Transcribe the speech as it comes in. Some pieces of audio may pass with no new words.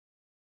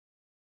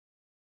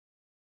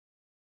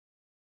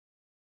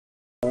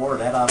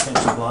that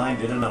offensive line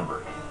did a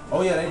number.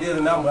 Oh yeah, they did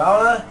a number.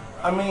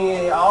 I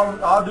mean,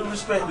 all due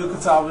respect to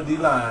Catawba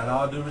D-line,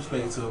 all due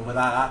respect to them, but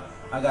I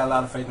got a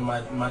lot of faith in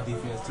my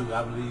defense too.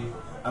 I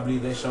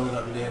believe they showed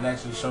up today and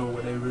actually showed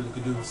what they really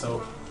could do.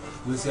 So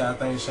we'll see how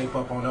things shape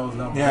up on those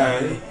numbers.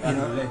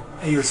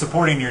 Yeah, you're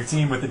supporting your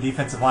team with the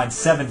defensive line.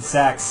 7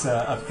 sacks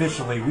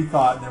officially. We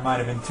thought there might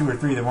have been 2 or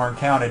 3 that weren't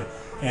counted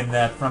in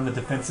that from the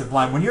defensive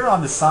line. When you're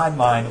on the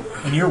sideline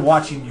and you're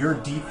watching your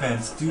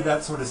defense do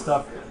that sort of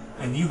stuff,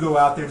 and you go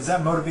out there, does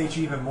that motivate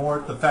you even more?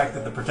 The fact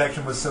that the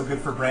protection was so good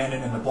for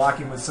Brandon and the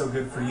blocking was so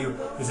good for you,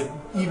 is it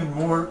even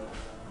more?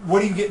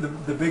 What do you get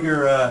the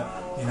bigger?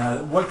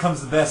 What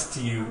comes the best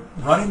to you,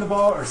 running the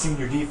ball or seeing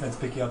your defense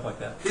pick you up like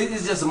that?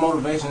 It's just a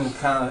motivation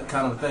kind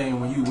of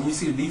thing. When you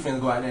see the defense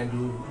go out there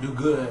and do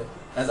good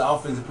as an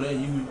offensive player,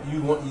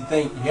 you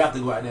think you have to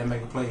go out there and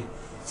make a play.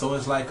 So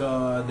it's like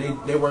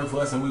they work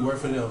for us and we work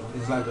for them.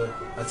 It's like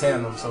a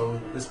tandem.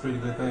 So it's a pretty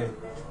good thing.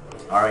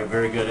 All right,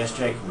 very good.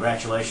 SJ,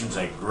 congratulations.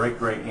 A great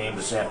game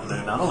this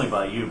afternoon, not only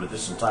by you, but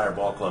this entire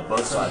ball club,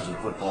 both sides of the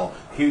football.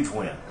 Huge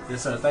win.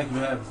 Yes, sir. Thank you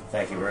for having me.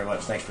 Thank you very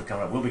much. Thanks for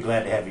coming up. We'll be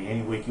glad to have you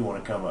any week you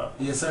want to come up.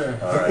 Yes, sir.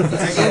 All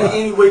right.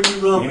 any week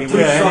you run Any for 2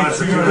 week.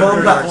 shots, you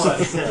run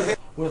back.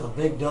 With a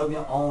big W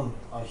on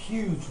a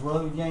huge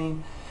road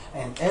game.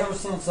 And ever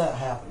since that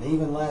happened,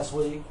 even last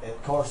week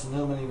at Carson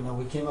Newman, even though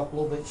we came up a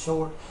little bit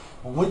short,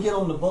 when we get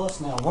on the bus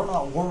now, we're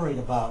not worried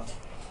about,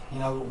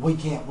 we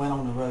can't win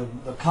on the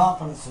road. The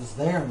confidence is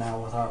there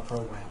now with our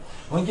program.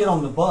 When we get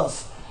on the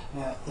bus,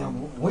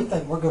 we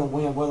think we're going to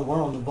win whether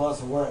we're on the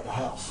bus or we're at the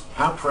house.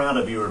 How proud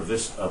of you of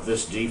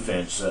this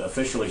defense?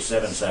 Officially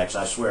 7 sacks.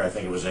 I swear I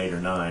think it was 8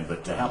 or 9.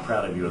 But how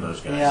proud of you of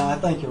those guys? Yeah, I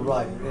think you're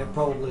right. It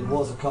probably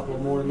was a couple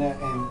more than that.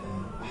 And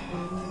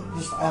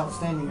just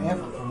outstanding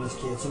effort from these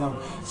kids.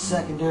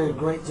 Secondary,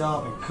 great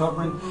job in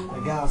covering the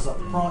guys up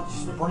front,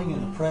 just bringing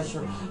the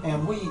pressure,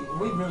 and we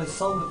really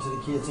sold it to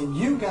the kids. And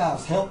you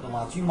guys helped a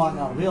lot. You might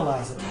not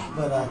realize it,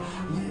 but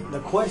the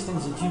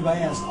questions that you've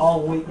asked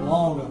all week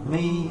long of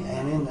me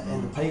and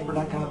in the paper,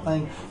 that kind of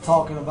thing,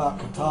 talking about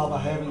Catawba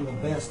having the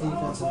best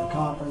defense in the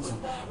conference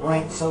and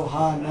ranked so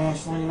high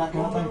nationally and that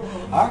kind of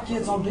thing. Our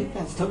kids on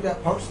defense took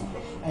that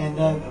personally, and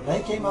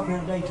they came up here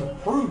today to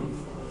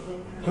prove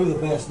who the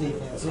best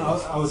defense is.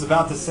 I was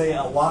about to say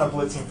a lot of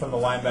blitzing from the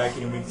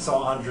linebacker, and we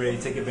saw Andre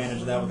take advantage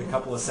of that with a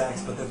couple of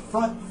sacks. But the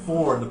front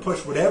 4, the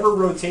push, whatever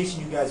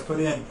rotation you guys put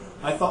in,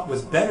 I thought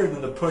was better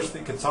than the push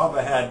that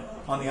Catawba had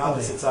on the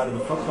opposite side of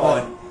the football.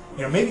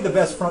 And maybe the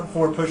best front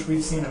 4 push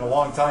we've seen in a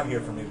long time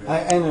here from Newberry.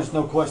 And there's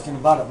no question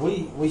about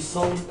it. We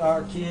sold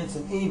our kids,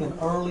 and even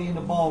early in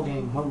the ball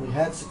game when we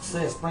had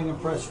success bringing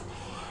pressure,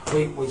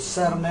 we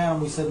sat them down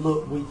and we said,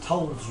 look, we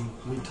told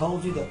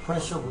you that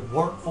pressure would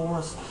work for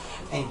us,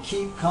 and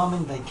keep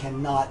coming. They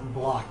cannot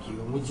block you.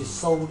 And we just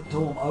sold it to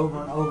them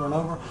over and over and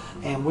over.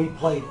 And we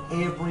played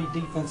every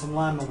defensive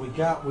lineman we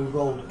got. We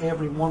rolled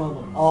every one of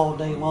them all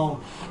day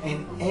long,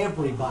 and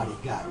everybody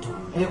got to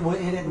them.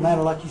 It didn't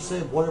matter, like you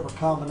said, whatever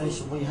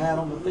combination we had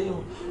on the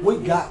field, we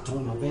got to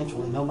them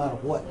eventually, no matter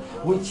what.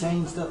 We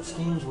changed up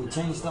schemes. We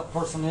changed up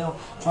personnel,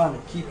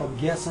 trying to keep them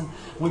guessing.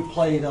 We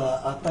played,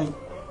 I think,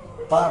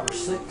 5 or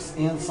 6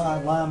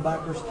 inside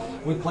linebackers.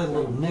 We played a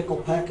little nickel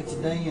package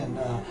today, and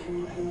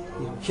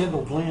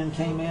Kendall Glenn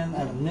came in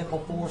at a nickel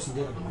for us and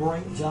did a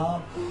great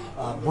job.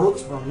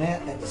 Brooks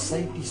Burnett at the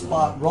safety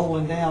spot,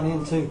 rolling down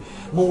into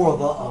more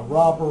of a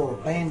robber or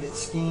bandit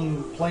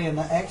scheme, playing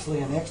actually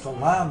an extra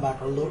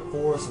linebacker look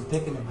for us and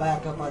picking the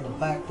back up out of the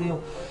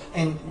backfield.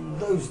 And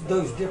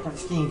those different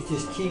schemes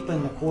just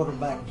keeping the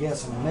quarterback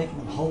guessing and making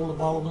them hold the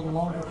ball a little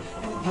longer,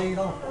 and it paid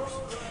off for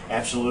us.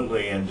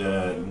 Absolutely, and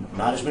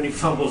not as many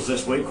fumbles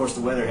this week. Of course,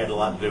 the weather had a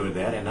lot to do with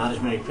that, and not as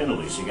many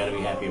penalties. So you got to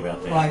be happy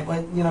about that. Right,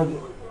 but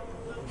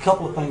a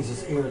couple of things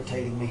that's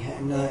irritating me,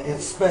 and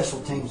it's special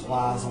teams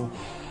wise.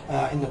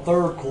 In the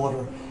 3rd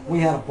quarter, we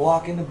had a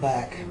block in the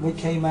back. We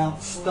came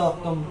out,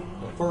 stuffed them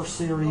the first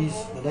series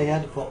that they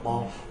had the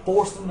football,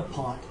 forced them to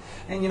punt.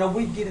 And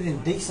we get it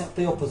in decent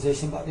field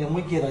position, but then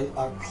we get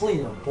a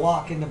clear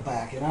block in the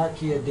back, and our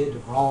kid did the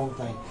wrong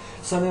thing.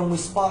 So then we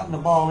spotting the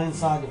ball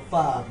inside the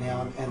 5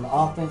 now, and the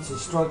offense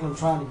is struggling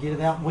trying to get it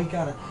out.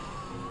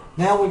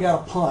 Now we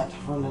got a punt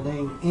from the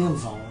dang end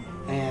zone,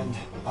 and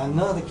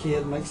another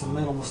kid makes a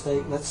mental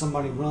mistake, lets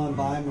somebody run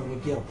by him, and we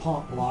get a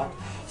punt blocked.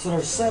 So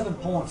there's 7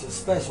 points that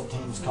special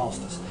teams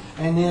cost us.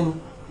 And then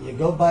you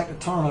go back to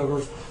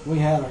turnovers. We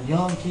had our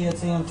young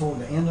kids in toward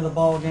the end of the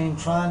ball game,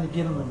 trying to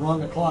get them to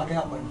run the clock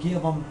out, but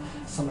give them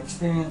some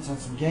experience and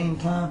some game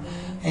time.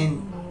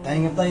 And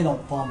dang if they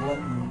don't fumble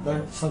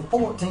it. So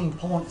 14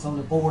 points on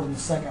the board in the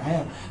second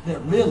half that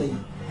really...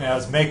 Yeah, it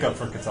was makeup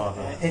for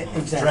Catawba.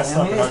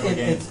 Exactly.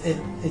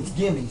 It's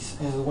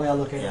gimmies is the way I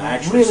look at it. Yeah,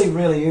 It really,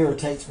 really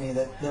irritates me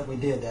that we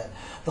did that.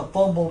 The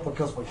fumble,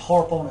 because we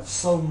harp on it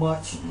so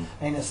much,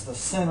 and it's the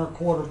center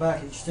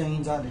quarterback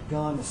exchange out of the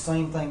gun, the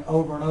same thing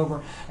over and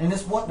over. And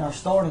this wasn't our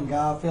starting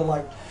guy. I feel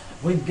like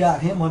we've got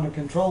him under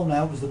control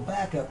now. It was the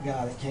backup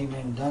guy that came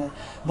in and done it.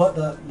 But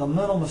the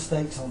mental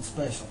mistakes on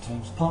special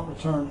teams, punt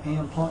return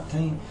and punt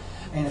team,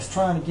 and it's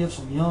trying to give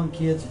some young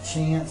kids a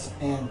chance.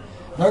 And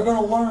they're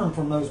going to learn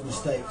from those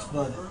mistakes,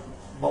 but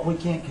we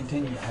can't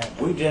continue to have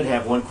them. We did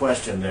have one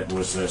question that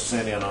was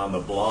sent in on the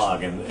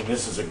blog, and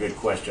this is a good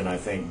question, I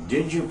think.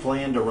 Did you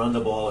plan to run the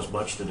ball as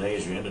much today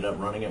as you ended up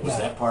running it? Was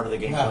that part of the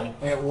game plan?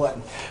 No, it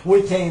wasn't.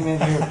 We came in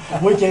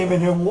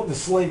here wanting to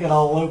sling it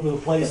all over the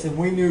place, and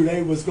we knew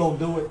they was going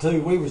to do it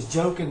too. We was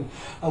joking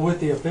with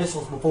the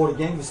officials before the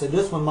game. We said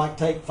this one might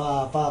take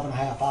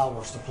 5.5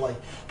 hours to play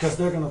because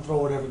they're going to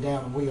throw it every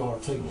down, and we are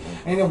too.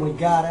 And then we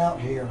got out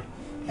here,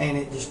 and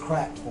it just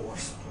cracked for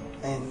us.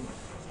 And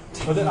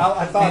But then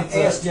I thought and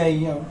SJ,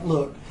 you know,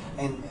 look,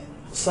 and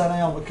sat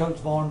down with Coach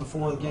Vaughn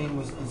before the game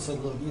and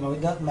said, look, you know,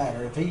 it doesn't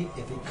matter if he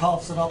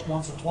coughs it up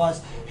once or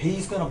twice,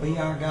 he's going to be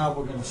our guy.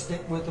 We're going to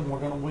stick with him. We're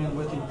going to win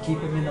with him. Keep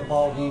him in the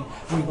ball game.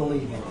 We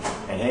believe in him.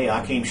 And hey,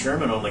 Hakeem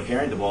Sherman only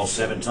carried the ball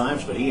 7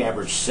 times, but he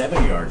averaged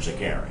 7 yards a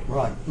carry.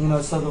 Right. You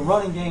know, so the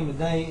running game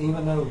today,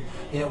 even though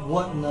it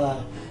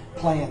wasn't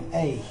plan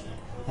A,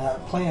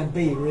 plan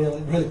B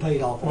really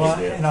paid off. Well,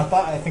 and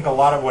I think a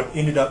lot of what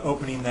ended up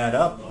opening that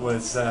up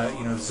was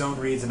you know, zone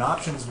reads and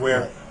options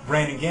where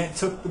Brandon Gant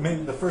took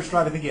maybe the first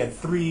drive. I think he had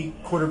 3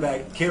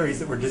 quarterback carries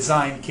that were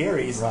designed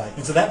carries, right.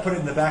 And so that put it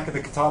in the back of the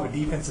Catawba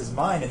defense's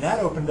mind, and that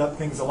opened up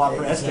things a lot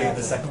for SJ in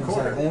the second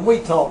quarter. And we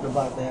talked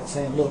about that,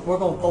 saying, look, we're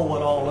going to throw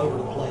it all over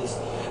the place,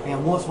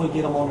 and once we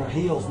get them on their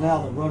heels,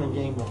 now the running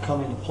game will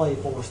come into play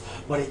for us.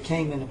 But it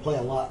came into play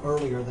a lot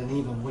earlier than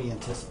even we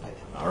anticipated.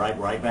 All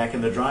right back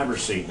in the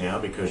driver's seat now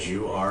because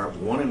you are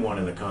 1-1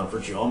 in the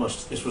conference.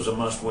 This was a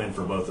must-win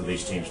for both of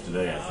these teams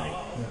today, I think.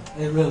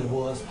 Yeah, it really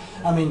was.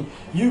 I mean,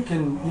 you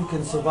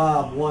can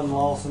survive 1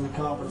 loss in the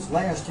conference.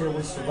 Last year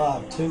we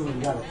survived 2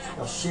 and got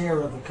a share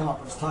of the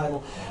conference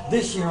title.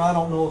 This year I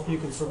don't know if you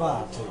can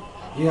survive 2.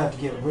 You have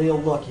to get real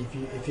lucky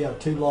if you have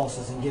 2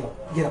 losses and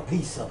get a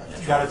piece of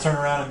it. You got to turn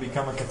around and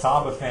become a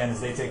Catawba fan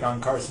as they take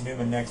on Carson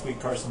Newman next week.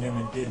 Carson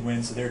Newman did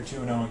win, so they're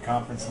 2-0 in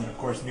conference, and then of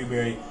course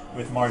Newberry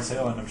with Mars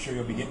Hill, and I'm sure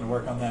you'll be getting to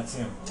work on that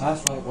soon.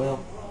 That's right.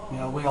 Well, you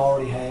know, we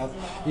already have.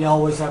 You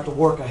always have to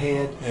work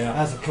ahead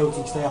as a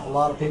coaching staff. A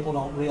lot of people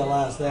don't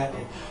realize that.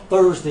 And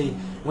Thursday,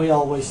 we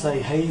always say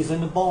hay's in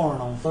the barn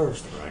on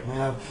Thursday. Right. You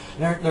know,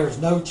 there's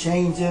no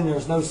changing.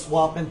 There's no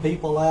swapping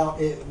people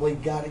out.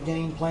 We've got a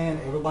game plan.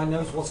 Everybody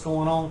knows what's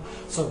going on.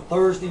 So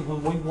Thursday,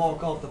 when we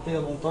walk off the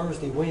field on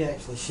Thursday, we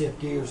actually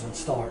shift gears and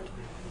start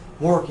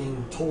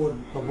working toward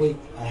the week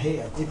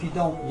ahead. If you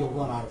don't, you'll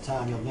run out of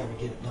time. You'll never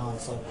get it done.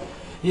 So,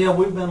 yeah,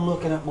 we've been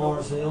looking at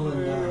Mars Hill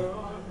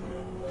and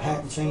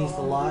hadn't changed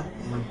a lot,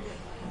 and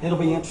it'll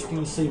be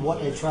interesting to see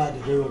what they tried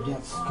to do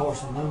against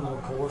Carson Newman,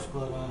 of course,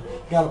 but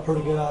got a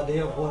pretty good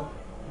idea of what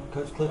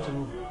Coach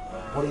Clifton,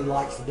 what he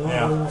likes to do.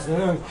 Yeah. What he wants to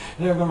do.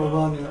 They're going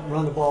to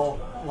run the ball,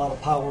 a lot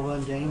of power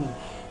run game and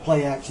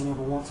play action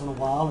every once in a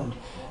while, and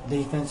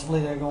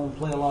defensively they're going to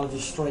play a lot of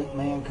just straight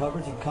man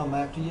coverage and come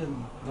after you,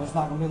 and there's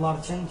not going to be a lot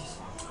of changes.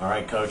 All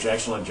right, Coach,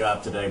 excellent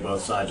job today,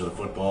 both sides of the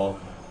football.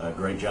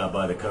 Great job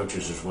by the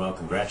coaches as well.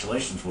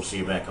 Congratulations. We'll see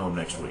you back home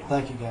next week.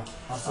 Thank you, guys.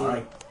 I'll see you. All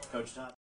right, Coach Todd.